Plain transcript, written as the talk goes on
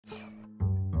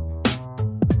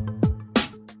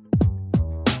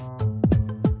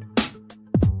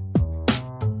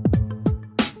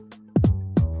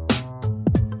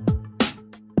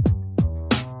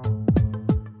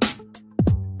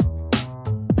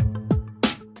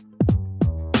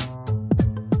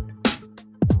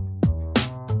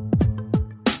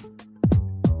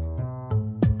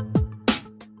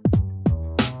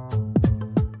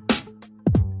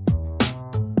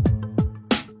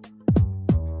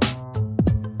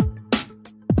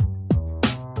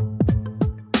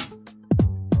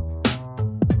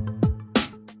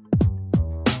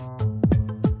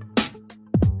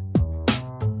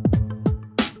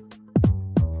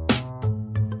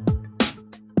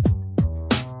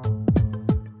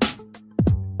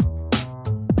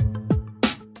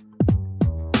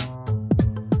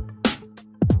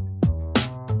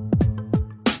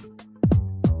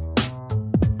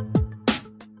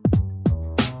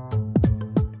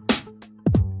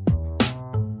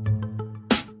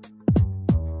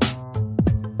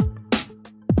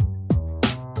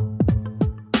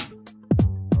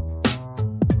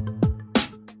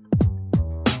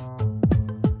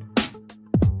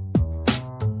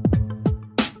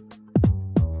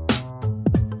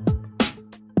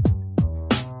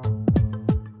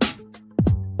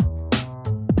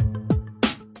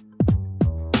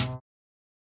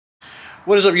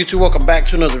What is up, YouTube? Welcome back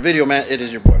to another video, man. It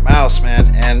is your boy Mouse, man,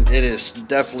 and it is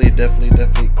definitely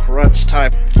crunch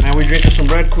time. Man, we drinking some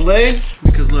red Kool-Aid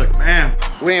because look, man,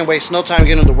 we ain't wasting no time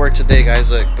getting to work today, guys.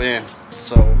 Look, man.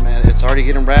 So, man, it's already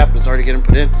getting wrapped. It's already getting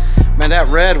put in. Man, that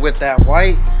red with that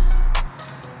white.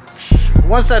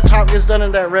 Once that top gets done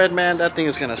in that red, man, that thing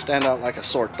is gonna stand out like a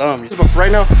sore thumb. But for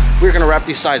right now, we're gonna wrap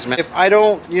these sides, man. If I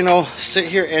don't, you know, sit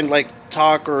here and like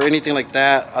talk or anything like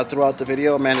that throughout the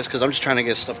video, man, it's because I'm just trying to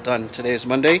get stuff done. Today is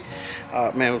Monday.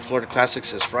 Man, with Florida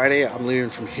Classics is Friday. I'm leaving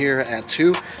from here at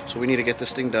 2, so we need to get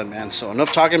this thing done, man. So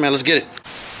enough talking, man. Let's get it.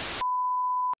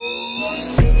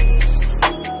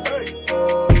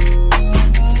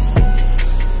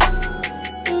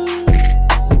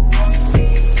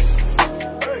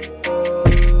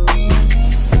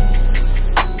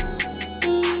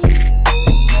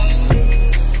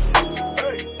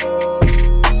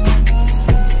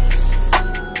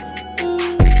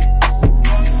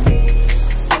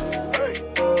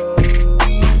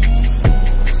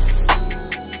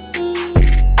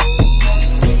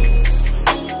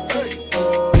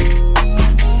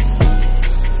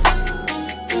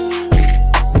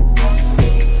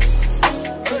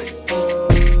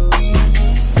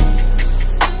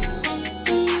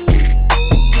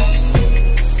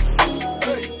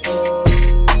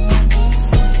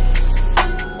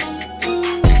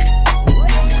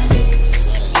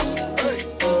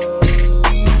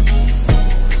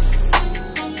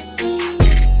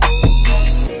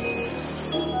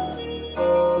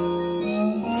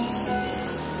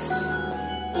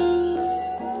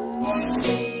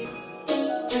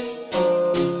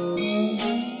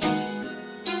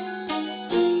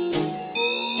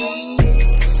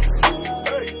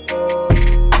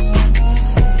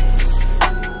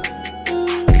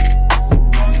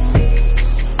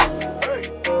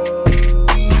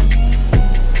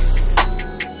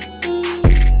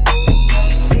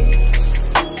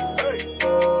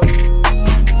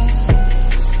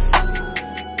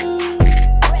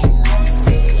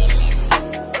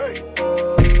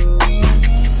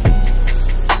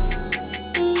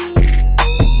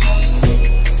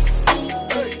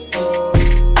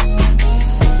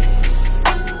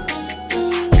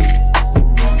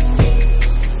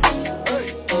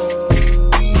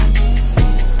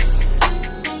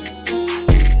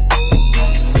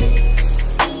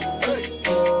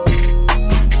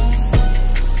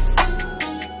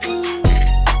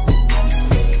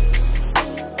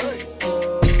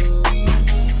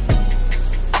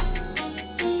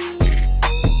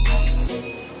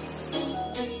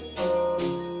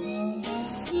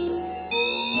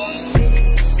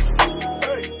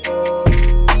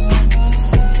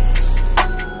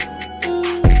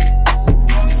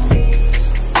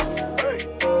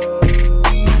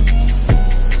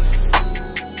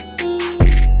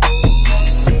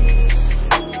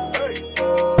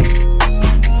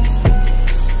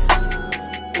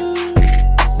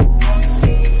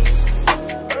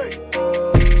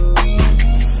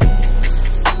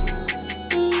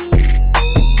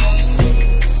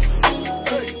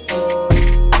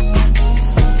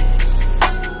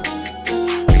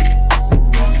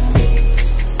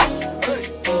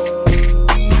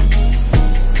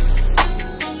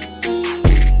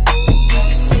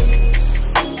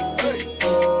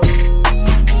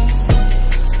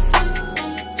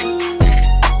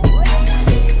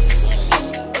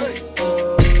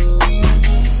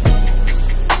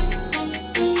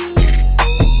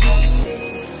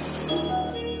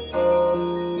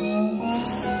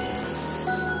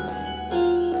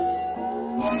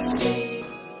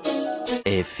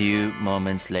 A few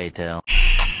moments later.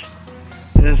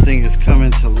 This thing is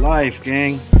coming to life,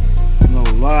 gang. No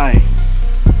lie.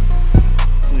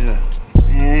 Yeah.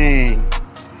 Dang.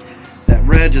 That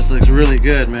red just looks really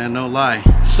good, man. No lie.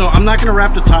 So I'm not gonna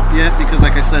wrap the top yet because,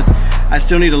 like I said, I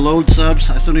still need to load subs.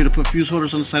 I still need to put fuse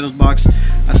holders on the side of the box.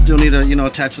 I still need to, you know,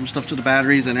 attach some stuff to the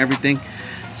batteries and everything.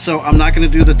 So I'm not going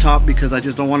to do the top because I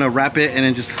just don't want to wrap it and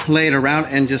then just lay it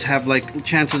around and just have like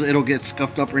chances it'll get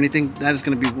scuffed up or anything. That is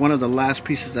going to be one of the last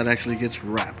pieces that actually gets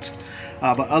wrapped.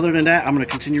 But other than that, I'm going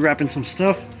to continue wrapping some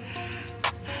stuff.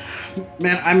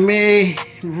 Man, I may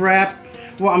wrap,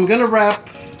 well, I'm going to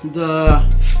wrap the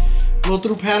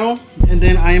blow-through panel, and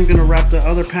then I am going to wrap the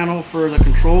other panel for the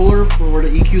controller for where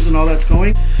the EQs and all that's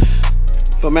going.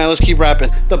 But man, let's keep wrapping.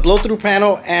 The blow-through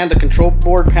panel and the control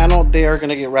board panel, they are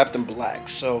gonna get wrapped in black.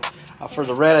 So for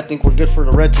the red, I think we're good for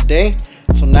the red today.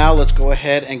 So now let's go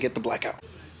ahead and get the black out.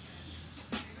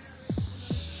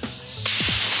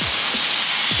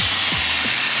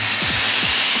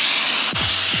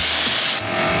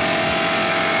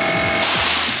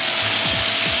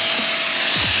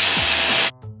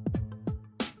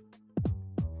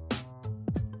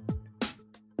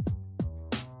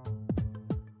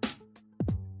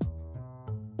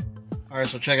 All right,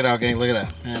 so check it out, gang. Look at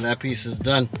that, man. That piece is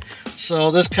done.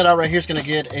 So this cutout right here is gonna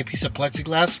get a piece of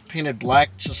plexiglass painted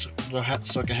black, just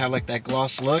so it can have like that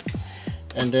gloss look.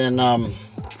 And then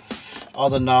all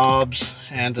the knobs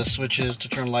and the switches to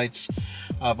turn lights,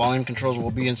 volume controls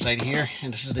will be inside here.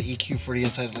 And this is the EQ for the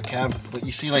inside of the cab. But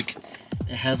you see, like,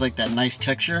 it has like that nice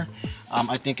texture.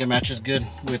 I think it matches good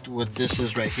with what this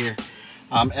is right here.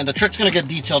 And the truck's gonna get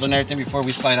detailed and everything before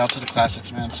we slide out to the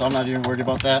classics, man. So I'm not even worried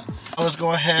about that. Let's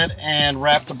go ahead and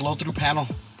wrap the blow-through panel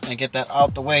and get that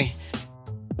out the way.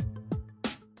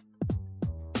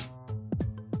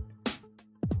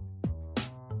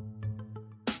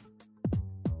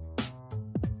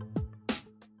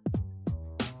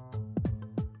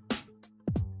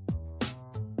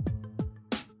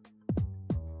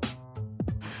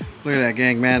 Look at that,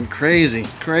 gang, man. Crazy,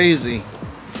 crazy.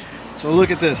 So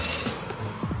look at this.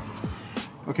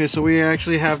 Okay, so we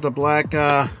actually have the black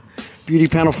beauty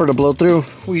panel for the blow through.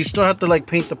 We still have to like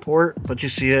paint the port, but you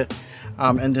see it.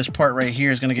 And this part right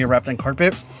here is gonna get wrapped in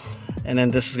carpet. And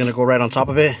then this is gonna go right on top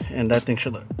of it. And that thing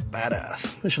should look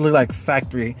badass. It should look like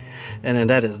factory. And then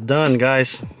that is done,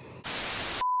 guys.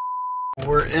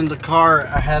 We're in the car.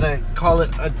 I had to call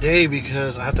it a day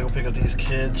because I have to go pick up these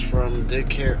kids from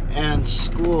daycare and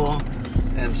school.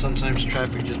 And sometimes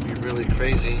traffic just be really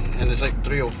crazy, and it's like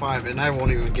 3:05 and I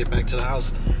won't even get back to the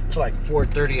house till like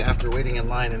 4:30 after waiting in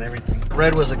line and everything.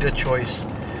 Red was a good choice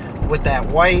with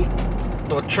that white,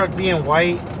 the truck being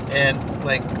white, and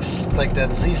like that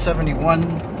Z71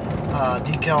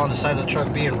 decal on the side of the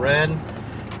truck being red.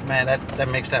 Man, that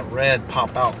makes that red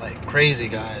pop out like crazy,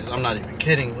 guys. I'm not even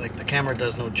kidding. Like, the camera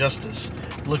does no justice.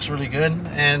 It looks really good,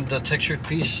 and the textured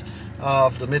piece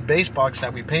of the mid base box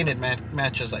that we painted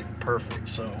matches like perfect.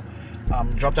 So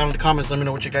drop down in the comments, let me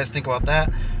know what you guys think about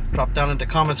that. Drop down in the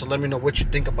comments and let me know what you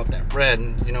think about that red.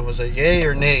 And, you know, was a yay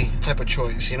or nay type of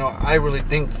choice. You know, I really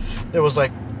think it was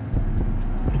like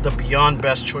the beyond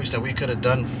best choice that we could have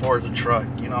done for the truck.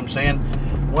 You know what I'm saying?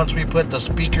 Once we put the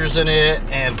speakers in it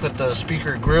and put the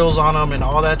speaker grills on them and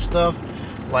all that stuff,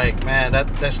 like, man,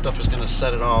 that stuff is gonna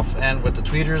set it off. And with the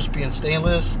tweeters being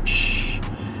stainless,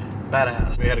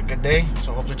 badass. We had a good day,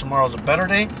 so hopefully tomorrow's a better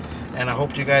day. And I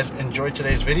hope you guys enjoyed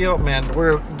today's video. Man,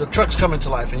 the truck's coming to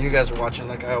life and you guys are watching,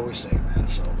 like I always say, man.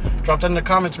 So drop that in the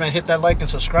comments, man. Hit that like and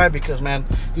subscribe, because, man,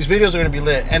 these videos are gonna be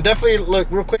lit. And definitely, look,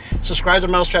 real quick, subscribe to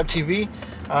Mousetrap TV.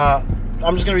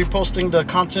 I'm just gonna be posting the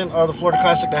content of the Florida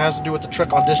Classic that has to do with the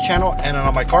truck on this channel, and then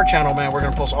on my car channel, man, we're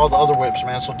gonna post all the other whips,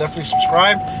 man. So definitely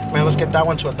subscribe, man. Let's get that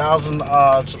one to 1,000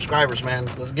 subscribers, man.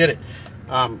 Let's get it.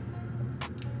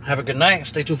 Have a good night.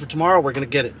 Stay tuned for tomorrow. We're gonna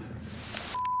get it.